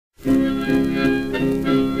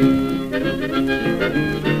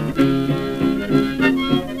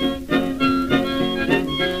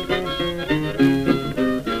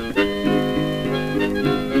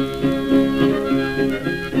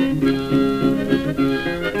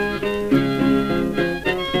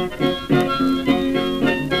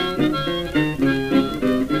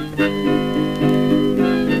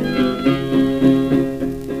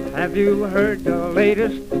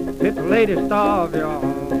it's the latest of your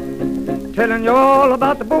own. Telling you all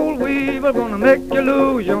about the boll weevil, gonna make you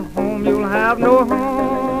lose your home. You'll have no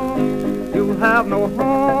home, you'll have no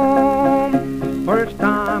home. First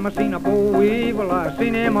time I seen a boll weevil, I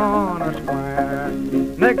seen him on a square.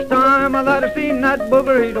 Next time I thought I seen that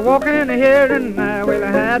booger, he'd walk in here and there. Well,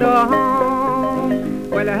 I had a home,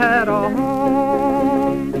 well, I had a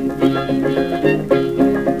home.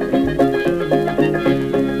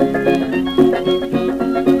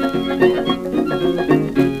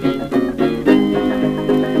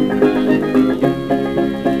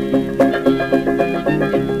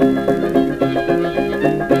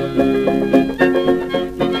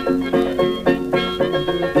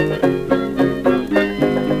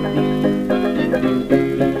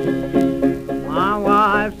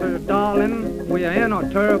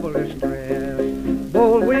 Terrible distress.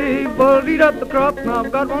 Boll weevil eat up the crops, and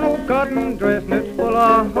I've got one old cotton dress, and it's full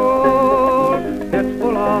of holes, it's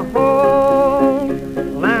full of holes.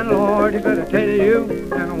 Landlord, he better tell you,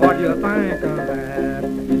 and what you think of that?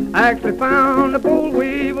 I actually found the boll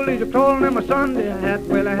weevil, he's calling him a Sunday hat.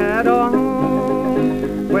 Well, I had a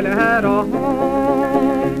home, well, I had a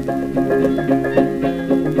home.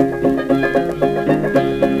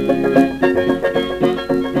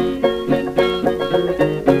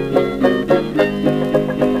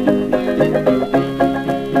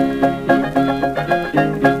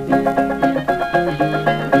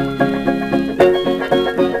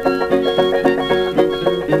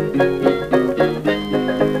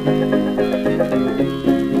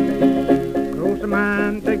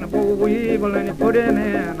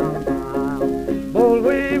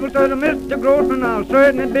 Mr. Grossman, I'll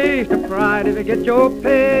certainly be surprised if you get your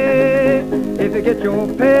pay, if you get your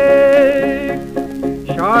pay.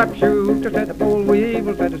 Sharpshooter, said the boll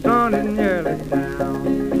weevil, said the sun is nearly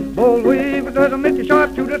down. Boll weevil said, Mr.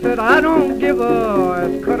 Sharpshooter, said I don't give a,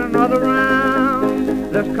 let's cut another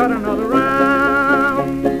round, let's cut another round.